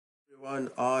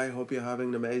Everyone, I hope you're having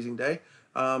an amazing day.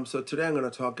 So today I'm going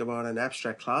to talk about an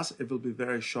abstract class. It will be a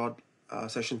very short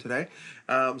session today.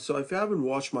 So if you haven't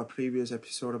watched my previous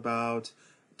episode about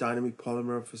dynamic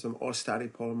polymorphism or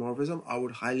static polymorphism, I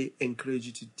would highly encourage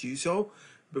you to do so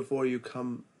before you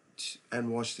come and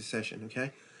watch the session,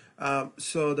 okay?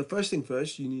 So the first thing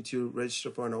first, you need to register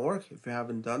for an org. If you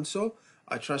haven't done so,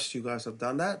 I trust you guys have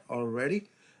done that already.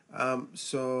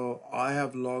 So I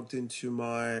have logged into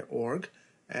my org.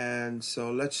 And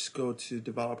so let's go to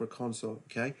developer console,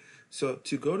 okay? So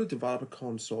to go to developer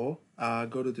console,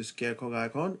 go to the scarecrow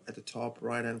icon at the top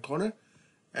right hand corner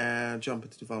and jump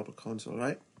into developer console,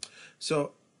 right?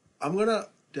 So I'm gonna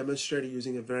demonstrate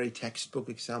using a very textbook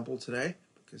example today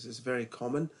because it's very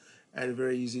common and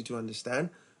very easy to understand.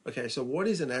 Okay, so what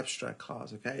is an abstract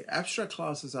class, okay? Abstract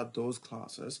classes are those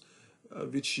classes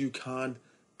which you can't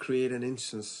create an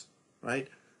instance, right?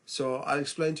 So I'll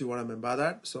explain to you what I mean by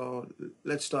that. So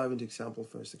let's dive into example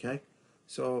first, okay?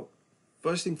 So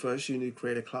first thing first, you need to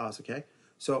create a class, okay?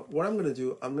 So what I'm going to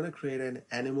do, I'm going to create an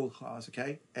animal class,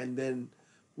 okay? And then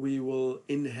we will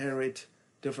inherit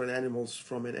different animals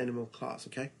from an animal class,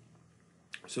 okay?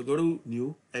 So go to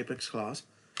new Apex class,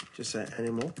 just say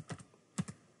animal.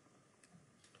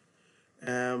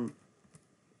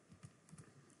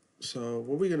 So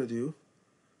what we're going to do,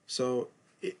 so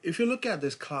if you look at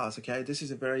this class, okay, this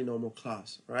is a very normal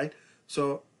class, right?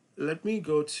 So let me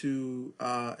go to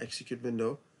execute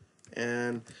window,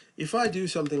 and if I do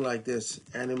something like this,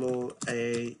 animal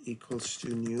A equals to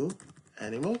new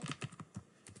animal,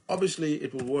 obviously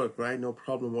it will work, right? No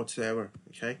problem whatsoever,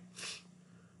 okay?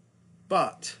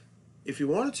 But if you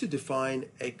wanted to define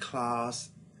a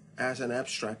class as an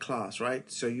abstract class, right?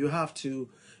 So you have to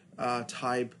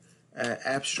type an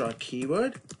abstract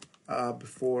keyword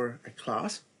before a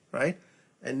class, right?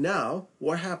 And now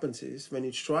what happens is when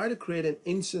you try to create an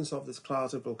instance of this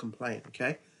class, it will complain,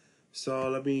 okay? So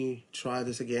let me try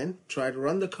this again. Try to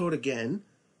run the code again,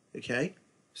 okay?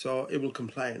 So it will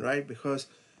complain, right? Because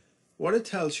what it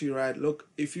tells you, right, look,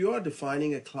 if you are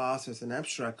defining a class as an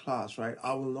abstract class, right,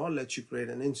 I will not let you create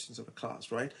an instance of a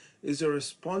class, right? It's the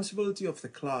responsibility of the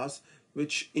class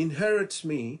which inherits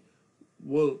me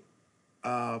will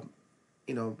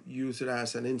use it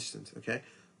as an instance, okay?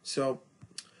 So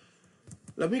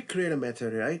let me create a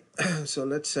method, right? So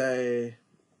let's say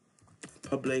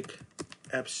public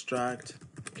abstract,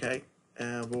 okay,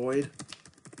 void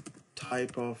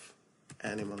type of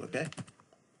animal, okay?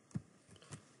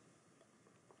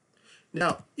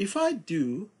 Now, if I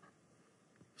do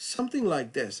something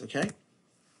like this, okay,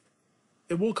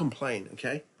 it will complain,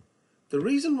 okay? The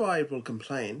reason why it will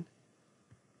complain,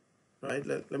 right,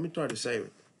 let me try to save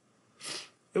it.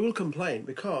 It will complain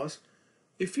because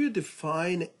if you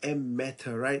define a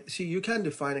method, right? See, you can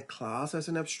define a class as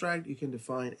an abstract. You can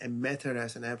define a method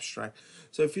as an abstract.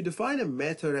 So if you define a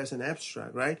method as an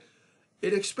abstract, right,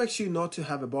 it expects you not to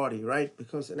have a body, right?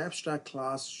 Because an abstract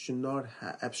class should not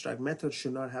have, abstract method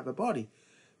should not have a body,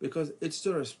 because it's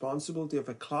the responsibility of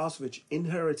a class which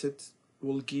inherited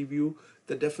will give you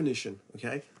the definition,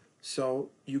 okay? So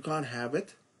you can't have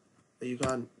it. You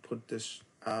can't put this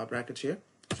brackets here.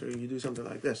 So you do something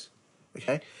like this,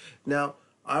 okay? Now,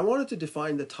 I wanted to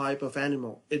define the type of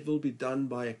animal. It will be done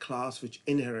by a class which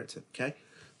inherits it, okay?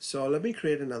 So let me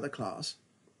create another class.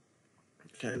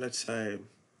 Okay, let's say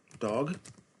dog.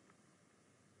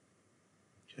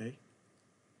 Okay.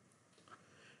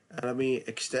 And let me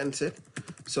extend it.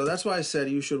 So that's why I said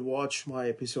you should watch my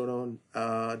episode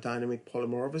on dynamic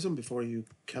polymorphism before you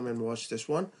come and watch this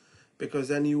one, because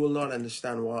then you will not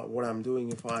understand what I'm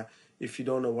doing if you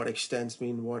don't know what extends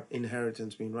mean, what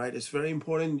inheritance mean, right? It's very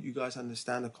important you guys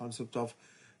understand the concept of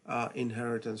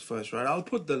inheritance first, right? I'll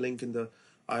put the link in the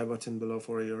I button below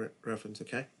for your reference,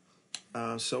 okay?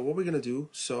 So what we're gonna do,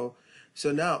 so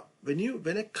now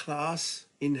when a class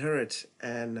inherits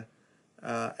an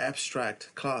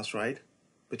abstract class, right,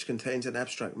 which contains an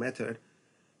abstract method,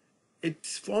 it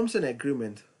forms an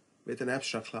agreement with an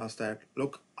abstract class that,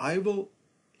 look, I will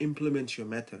implement your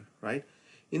method, right?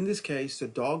 In this case, the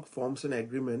dog forms an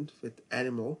agreement with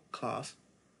animal class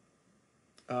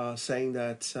saying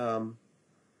that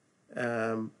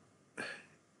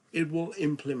it will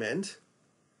implement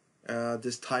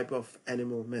this type of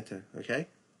animal method, okay?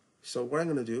 So what I'm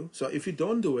going to do, so if you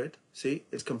don't do it, see,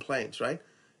 it's complaints, right?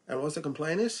 And what's the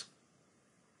complaint is?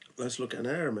 Let's look at an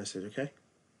error message, okay?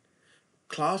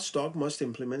 Class dog must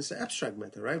implement the abstract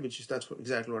method, right?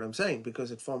 Exactly what I'm saying,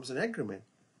 because it forms an agreement.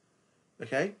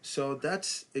 Okay, so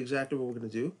that's exactly what we're gonna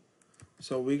do.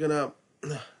 So we're gonna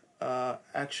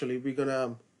we're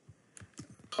gonna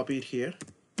copy it here.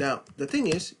 Now the thing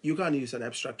is, you can't use an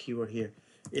abstract keyword here.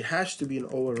 It has to be an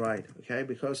override, okay?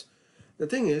 Because the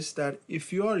thing is that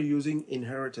if you are using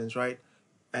inheritance, right,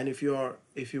 and if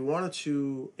you wanted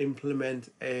to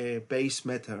implement a base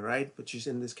method, right, which is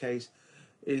in this case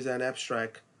is an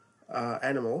abstract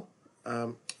animal,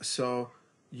 so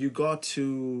you got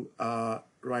to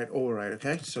write override.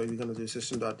 Okay, so you're going to do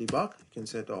system.debug. You can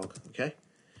say dog. Okay,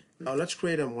 now let's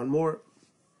create one more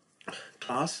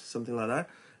class, something like that.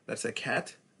 Let's say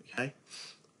cat. Okay,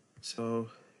 so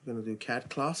you're going to do cat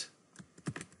class.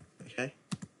 Okay,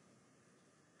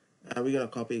 and we're going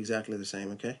to copy exactly the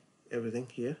same. Okay, everything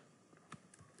here.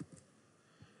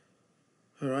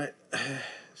 All right,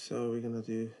 so we're going to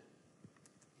do,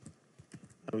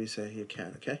 how we say here,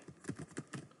 cat. Okay,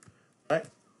 right.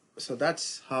 So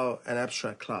that's how an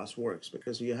abstract class works,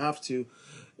 because you have to,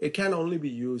 it can only be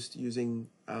used using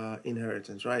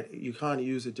inheritance, right? You can't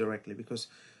use it directly because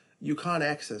you can't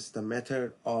access the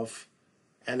method of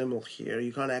animal here.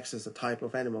 You can't access the type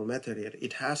of animal method here.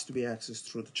 It has to be accessed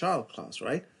through the child class,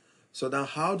 right? So now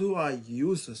how do I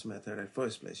use this method at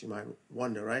first place? You might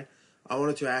wonder, right? I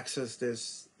wanted to access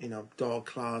this, dog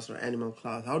class or animal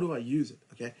class. How do I use it?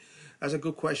 Okay, that's a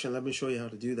good question. Let me show you how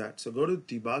to do that. So go to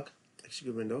debug,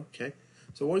 execute window. Okay,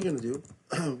 so what we're going to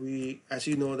do, as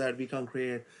you know that we can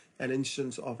create an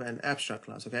instance of an abstract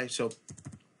class. Okay, so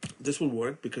this will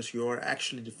work because you're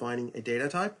actually defining a data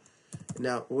type.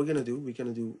 Now what we're going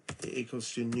to do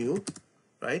equals to new,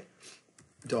 right,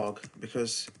 dog,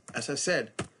 because as I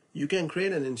said, you can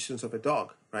create an instance of a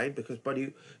dog, right?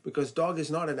 Because dog is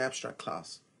not an abstract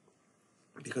class,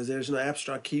 because there's no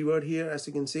abstract keyword here, as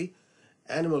you can see.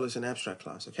 Animal is an abstract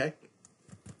class. Okay,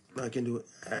 now I can do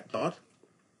dot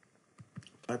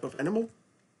type of animal,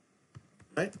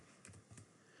 right?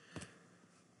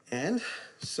 And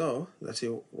so let's see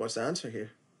what's the answer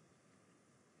here.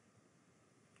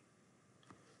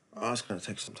 Oh, it's gonna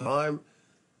take some time.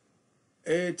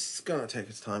 It's gonna take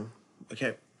its time.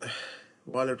 Okay,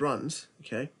 while it runs.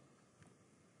 Okay,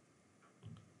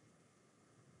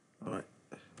 all right,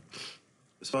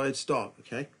 so it's dog.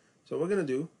 Okay, so we're gonna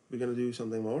do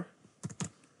something more.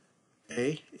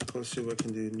 A equals to, we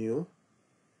can do new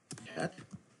cat,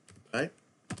 right?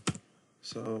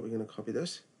 So we're gonna copy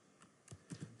this.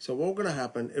 So what's gonna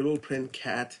happen, it will print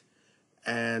cat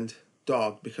and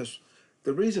dog, because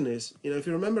the reason is, if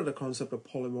you remember the concept of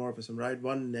polymorphism, right?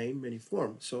 One name, many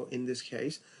forms. So in this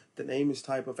case, the name is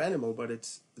type of animal, but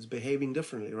it's behaving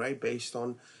differently, right? Based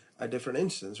on a different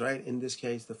instance, right? In this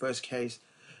case, the first case,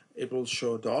 it will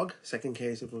show dog. Second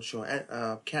case, it will show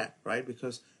cat, right?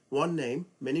 Because one name,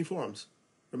 many forms.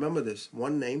 Remember this,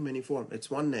 one name, many forms. It's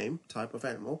one name, type of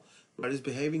animal, but it's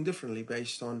behaving differently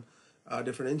based on a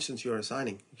different instance you're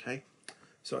assigning, okay?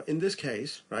 So in this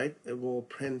case, right, it will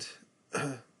print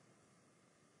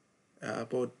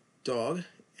both dog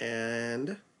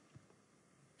and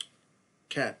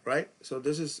cat, right? So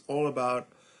this is all about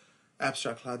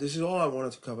abstract class. This is all I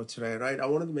wanted to cover today, right? I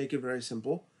wanted to make it very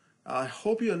simple. I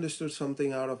hope you understood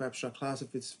something out of abstract class.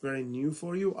 If it's very new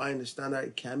for you, I understand that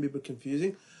it can be a bit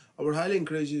confusing. I would highly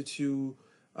encourage you to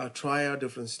try out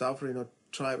different stuff,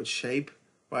 try with shape,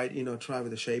 right? Try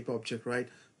with a shape object, right?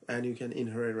 And you can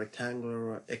inherit rectangular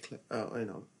or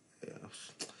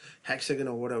hexagon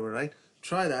or whatever, right?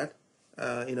 Try that,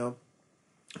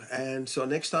 and so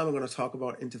next time I'm going to talk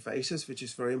about interfaces, which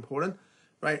is very important,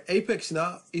 right? Apex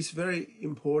now is very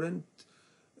important.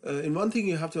 And one thing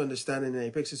you have to understand in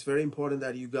Apex, it's very important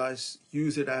that you guys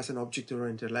use it as an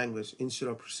object-oriented language instead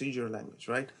of procedural language,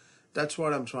 right? That's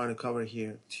what I'm trying to cover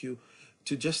here, to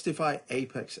justify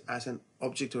Apex as an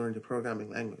object-oriented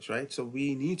programming language, right? So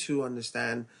we need to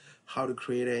understand how to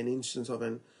create an instance of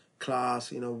a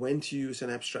class, when to use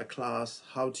an abstract class,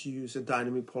 how to use a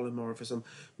dynamic polymorphism,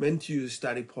 when to use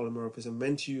static polymorphism,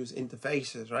 when to use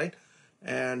interfaces, right?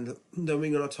 And then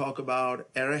we're going to talk about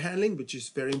error handling, which is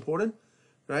very important,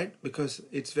 right? Because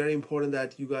it's very important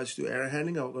that you guys do error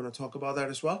handling. I'm going to talk about that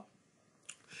as well.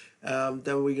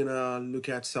 Then we're going to look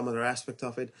at some other aspect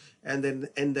of it. And then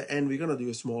in the end, we're going to do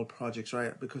a small projects,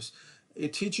 right? Because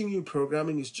teaching you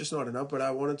programming is just not enough, but I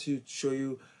wanted to show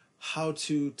you how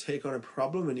to take on a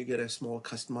problem when you get a small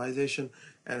customization,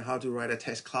 and how to write a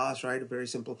test class, right? A very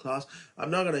simple class. I'm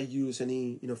not going to use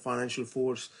any, financial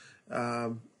force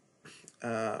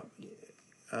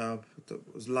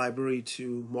library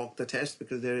to mock the test,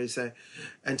 because there is a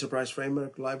enterprise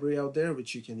framework library out there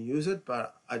which you can use it,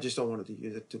 but I just don't want to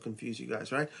use it to confuse you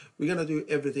guys, right? We're going to do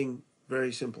everything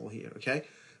very simple here, okay?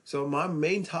 So my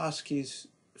main task is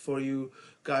for you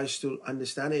guys to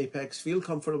understand Apex, feel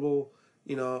comfortable,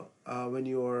 when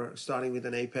you're starting with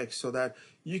an Apex, so that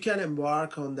you can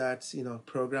embark on that,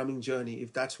 programming journey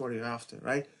if that's what you're after,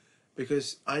 right?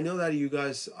 Because I know that you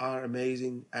guys are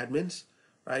amazing admins,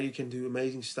 right? You can do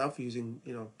amazing stuff using,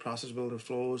 process builder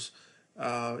flows,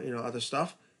 other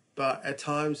stuff. But at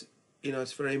times,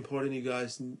 it's very important you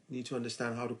guys need to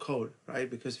understand how to code, right?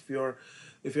 Because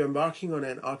if you're embarking on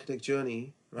an architect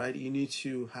journey, right, you need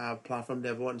to have Platform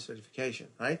Dev 1 certification,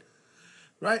 right?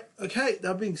 Right. Okay.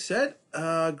 That being said,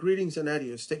 greetings and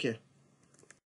adios. Take care.